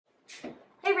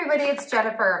everybody, it's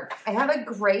Jennifer. I have a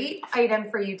great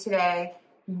item for you today.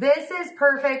 This is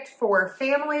perfect for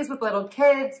families with little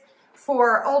kids,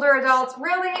 for older adults,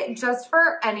 really just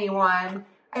for anyone.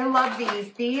 I love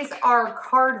these. These are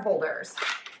card holders.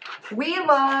 We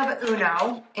love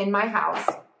Uno in my house,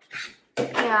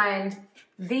 and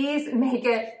these make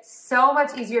it so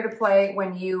much easier to play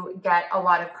when you get a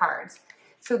lot of cards.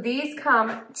 So these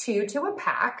come two to a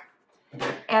pack,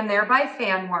 and they're by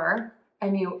Fanwer,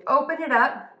 and you open it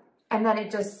up, and then it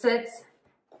just sits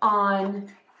on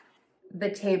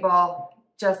the table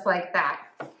just like that.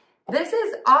 This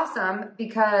is awesome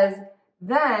because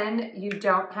then you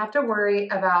don't have to worry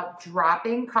about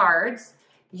dropping cards.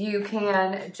 You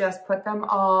can just put them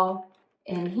all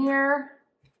in here,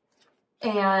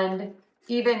 and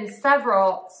even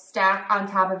several stack on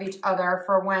top of each other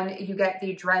for when you get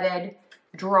the dreaded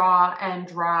draw and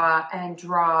draw and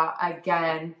draw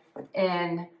again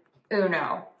in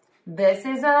Uno. This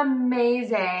is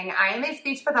amazing. I am a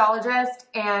speech pathologist,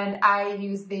 and I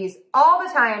use these all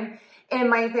the time in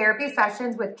my therapy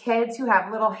sessions with kids who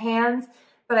have little hands,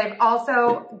 but I've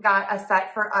also got a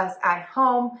set for us at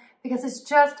home because it's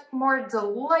just more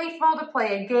delightful to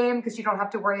play a game because you don't have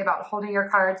to worry about holding your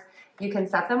cards. You can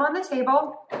set them on the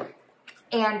table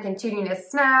and continue to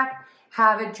snack,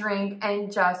 have a drink,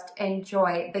 and just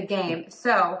enjoy the game.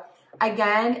 So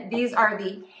again, these are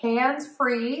the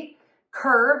hands-free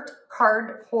curved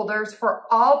card holders for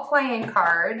all playing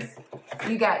cards.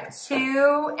 You get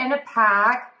two in a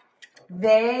pack.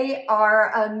 They are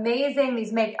amazing.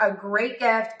 These make a great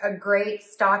gift, a great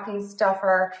stocking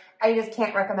stuffer. I just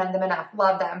can't recommend them enough.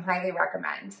 Love them, highly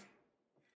recommend.